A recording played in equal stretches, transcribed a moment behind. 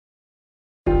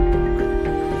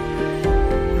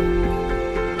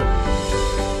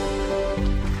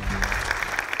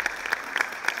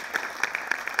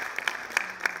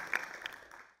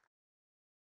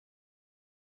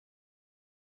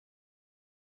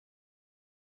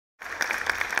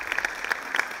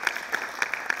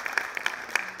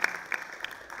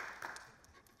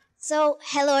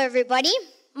Hello everybody.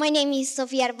 My name is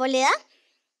Sofia Arboleda,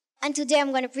 and today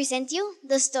I'm going to present you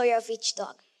the story of each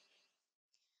dog.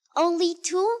 Only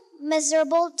two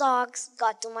miserable dogs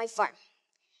got to my farm,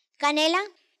 Canela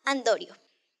and Dorio.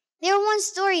 They're one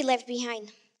story left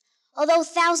behind, although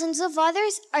thousands of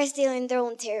others are still in their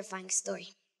own terrifying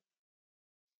story.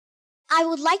 I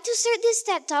would like to start this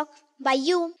TED Talk by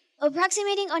you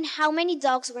approximating on how many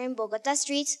dogs were in Bogota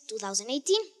streets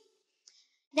 2018.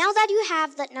 Now that you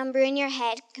have that number in your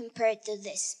head, compare it to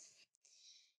this.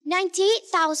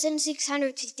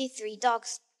 98,653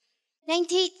 dogs.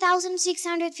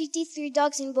 98,653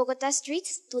 dogs in Bogota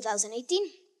streets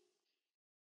 2018.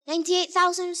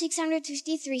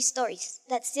 98,653 stories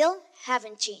that still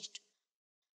haven't changed.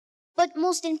 But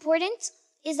most important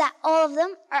is that all of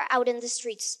them are out in the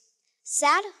streets.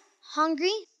 Sad,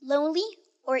 hungry, lonely,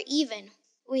 or even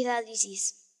with a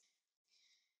disease.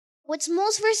 What's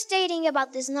most frustrating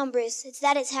about these numbers is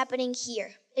that it's happening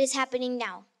here. It is happening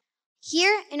now.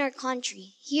 Here in our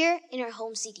country, here in our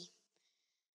home city.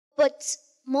 But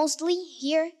mostly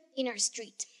here in our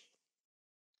street.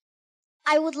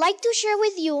 I would like to share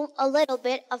with you a little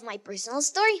bit of my personal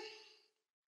story.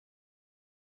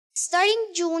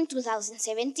 Starting June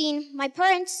 2017, my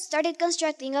parents started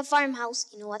constructing a farmhouse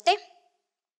in Uate.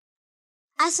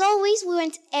 As always, we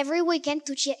went every weekend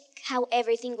to check how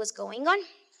everything was going on.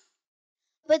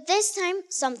 But this time,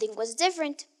 something was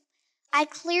different. I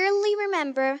clearly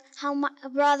remember how my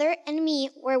brother and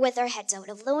me were with our heads out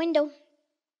of the window.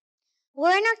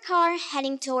 We're in our car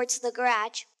heading towards the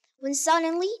garage when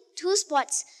suddenly 2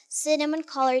 spots,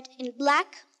 cinnamon-colored and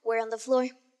black, were on the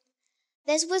floor.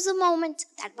 This was the moment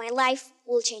that my life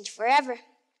will change forever.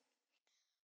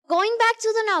 Going back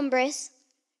to the numbers,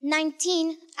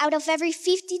 19 out of every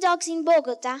 50 dogs in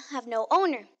Bogota have no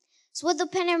owner. It's what the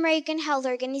Pan American Health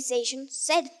Organization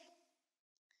said.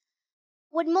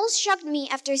 What most shocked me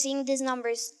after seeing these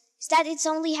numbers is that it's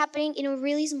only happening in a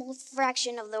really small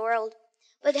fraction of the world.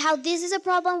 But how this is a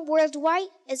problem worldwide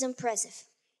is impressive.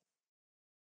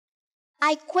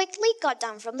 I quickly got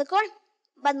down from the car,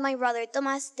 but my brother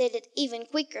Tomas did it even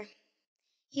quicker.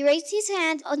 He raised his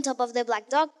hand on top of the black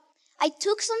dog. I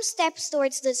took some steps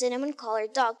towards the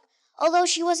cinnamon-colored dog, although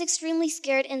she was extremely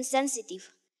scared and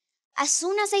sensitive. As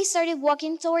soon as I started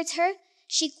walking towards her,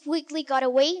 she quickly got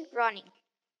away, running.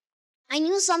 I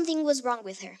knew something was wrong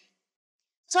with her,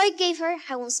 so I gave her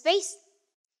own space.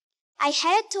 I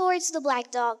headed towards the black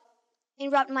dog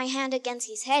and rubbed my hand against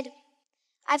his head.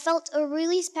 I felt a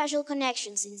really special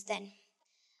connection since then.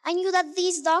 I knew that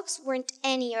these dogs weren't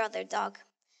any other dog,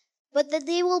 but that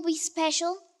they will be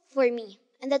special for me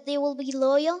and that they will be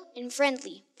loyal and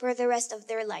friendly for the rest of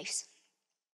their lives.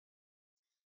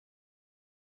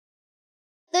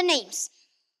 The names.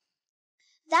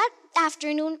 That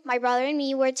afternoon, my brother and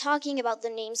me were talking about the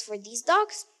names for these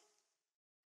dogs.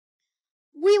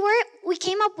 We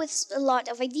came up with a lot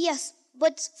of ideas,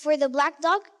 but for the black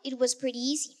dog, it was pretty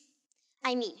easy.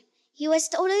 I mean, he was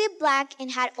totally black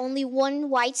and had only one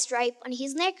white stripe on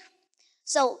his neck.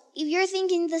 So, if you're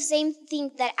thinking the same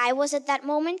thing that I was at that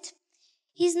moment,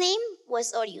 his name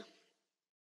was Oreo.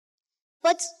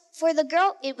 But for the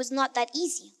girl, it was not that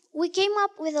easy. We came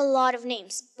up with a lot of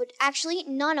names, but actually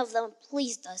none of them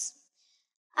pleased us.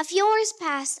 A few hours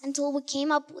passed until we came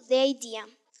up with the idea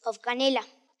of Canela,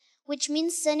 which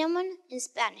means cinnamon in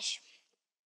Spanish.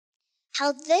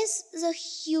 How this is a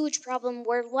huge problem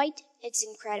worldwide, it's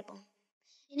incredible.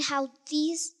 And how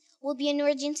this will be an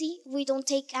urgency if we don't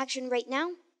take action right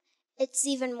now, it's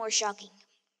even more shocking.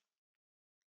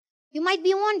 You might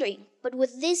be wondering, but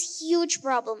with this huge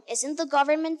problem, isn't the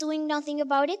government doing nothing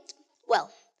about it?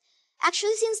 Well,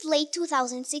 actually, since late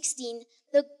 2016,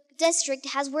 the district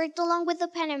has worked along with the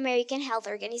Pan American Health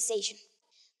Organization.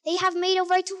 They have made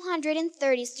over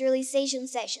 230 sterilization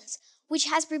sessions, which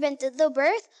has prevented the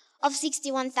birth of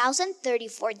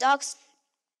 61,034 dogs.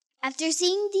 After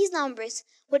seeing these numbers,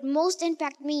 what most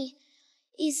impacted me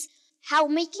is how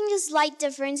making a slight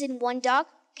difference in one dog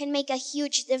can make a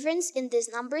huge difference in these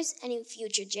numbers and in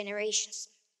future generations.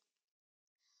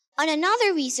 On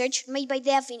another research made by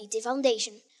the Affinity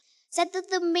Foundation, said that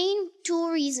the main 2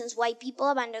 reasons why people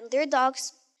abandon their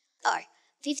dogs are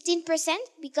 15%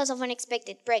 because of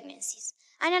unexpected pregnancies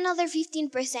and another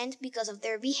 15% because of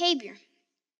their behavior.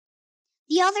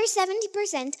 The other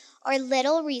 70% are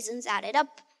little reasons added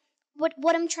up. But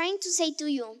what I'm trying to say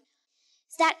to you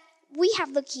is that we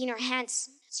have the key in our hands.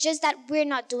 It's just that we're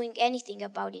not doing anything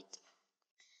about it.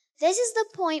 This is the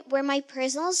point where my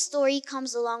personal story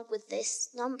comes along with these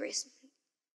numbers.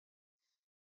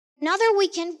 Another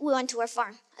weekend, we went to our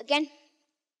farm again.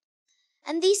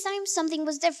 And this time, something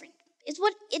was different.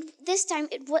 This time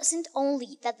it wasn't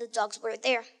only that the dogs were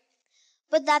there,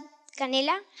 but that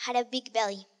Canela had a big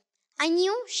belly. I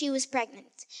knew she was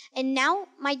pregnant, and now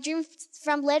my dream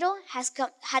from little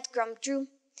had come true.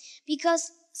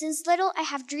 Because since little I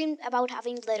have dreamed about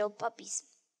having little puppies.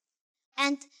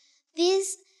 And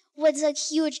this was a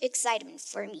huge excitement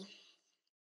for me.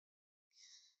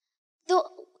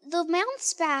 The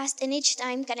months passed, and each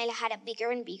time Canela had a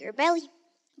bigger and bigger belly.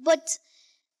 But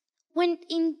when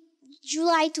in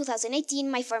July 2018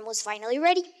 my farm was finally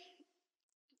ready,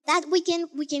 that weekend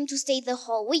we came to stay the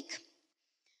whole week.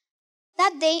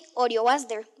 That day Oreo was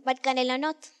there, but Canela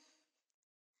not.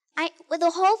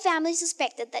 The whole family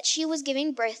suspected that she was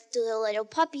giving birth to the little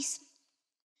puppies.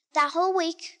 That whole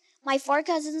week, my 4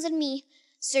 cousins and me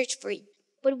searched for it,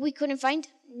 but we couldn't find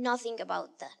nothing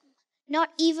about that. Not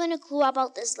even a clue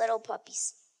about these little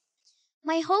puppies.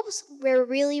 My hopes were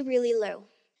really, really low.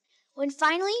 When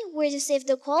finally we received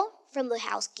a call from the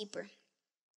housekeeper.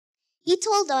 He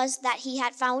told us that he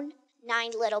had found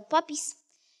 9 little puppies.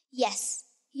 Yes,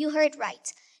 you heard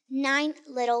right. 9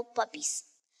 little puppies.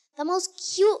 The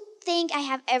most cute thing I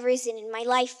have ever seen in my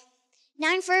life.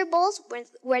 9 fur balls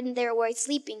when they were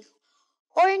sleeping,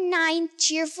 or 9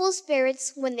 cheerful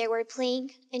spirits when they were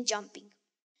playing and jumping.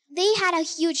 They had a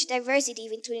huge diversity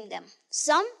between them.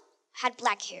 Some had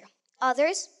black hair,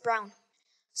 others brown.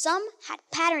 Some had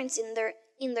patterns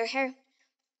in their hair.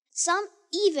 Some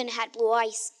even had blue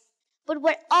eyes. But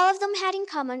what all of them had in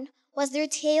common was their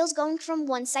tails going from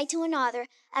one side to another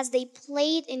as they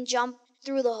played and jumped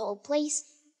through the whole place.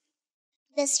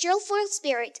 The cheerful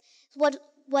spirit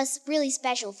was really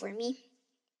special for me.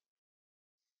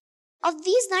 Of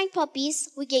these 9 puppies,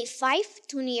 we gave 5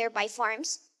 to nearby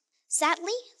farms.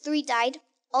 Sadly, 3 died,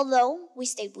 although we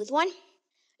stayed with 1,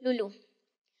 Lulu.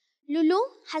 Lulu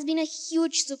has been a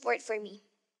huge support for me.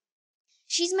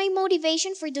 She's my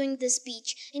motivation for doing this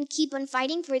speech and keep on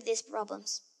fighting for these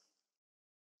problems.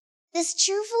 This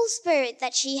cheerful spirit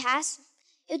that she has,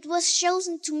 it was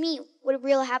shown to me what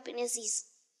real happiness is.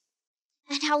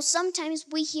 And how sometimes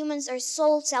we humans are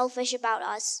so selfish about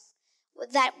us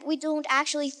that we don't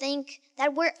actually think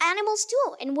that we're animals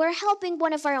too and we're helping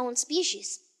one of our own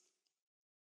species.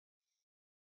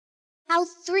 How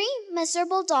 3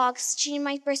 miserable dogs changed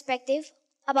my perspective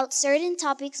about certain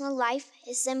topics in life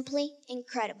is simply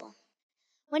incredible.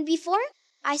 When before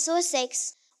I saw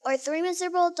 6 or 3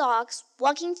 miserable dogs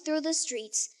walking through the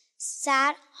streets,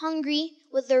 sad, hungry,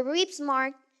 with their ribs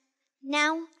marked,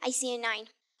 now I see a 9.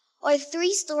 Or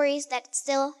 3 stories that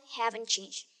still haven't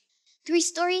changed. 3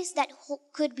 stories that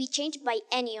could be changed by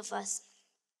any of us.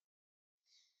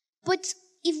 But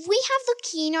if we have the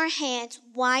key in our hands,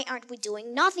 why aren't we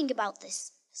doing nothing about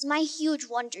this? It's my huge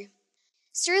wonder.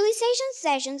 Sterilization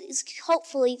sessions is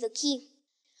hopefully the key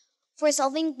for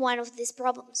solving one of these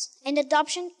problems, and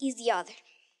adoption is the other.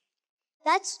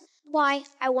 That's why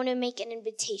I want to make an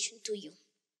invitation to you.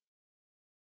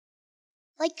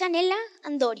 Like Canela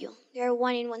and Dorio, they are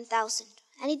 1 in 1,000,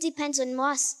 and it depends on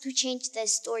us to change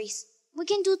these stories. We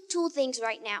can do 2 things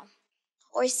right now.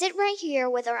 Or sit right here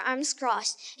with our arms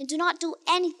crossed and do not do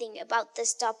anything about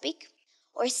this topic,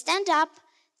 or stand up,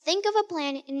 think of a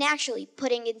plan, and actually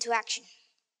putting it into action.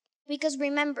 Because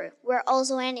remember, we're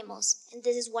also animals, and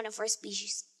this is one of our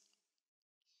species.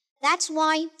 That's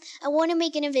why I want to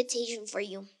make an invitation for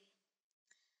you.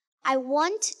 I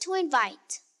want to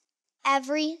invite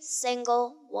every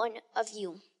single one of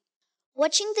you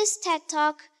watching this TED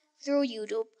Talk through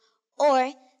YouTube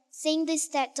or seeing this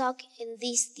TED Talk in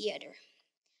this theater.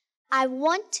 I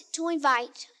want to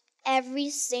invite every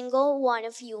single one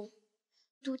of you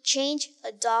to change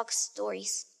a dog's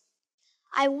stories.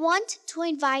 I want to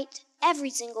invite every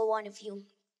single one of you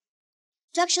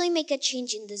to actually make a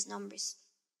change in these numbers.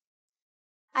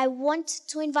 I want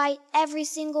to invite every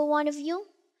single one of you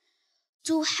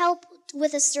to help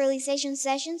with the sterilization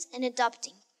sessions and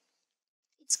adopting.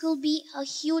 It could be a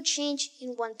huge change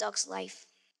in one dog's life.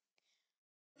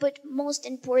 But most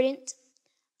important,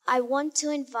 I want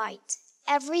to invite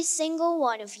every single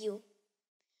one of you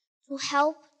to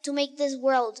help to make this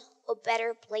world a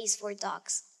better place for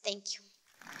dogs. Thank you.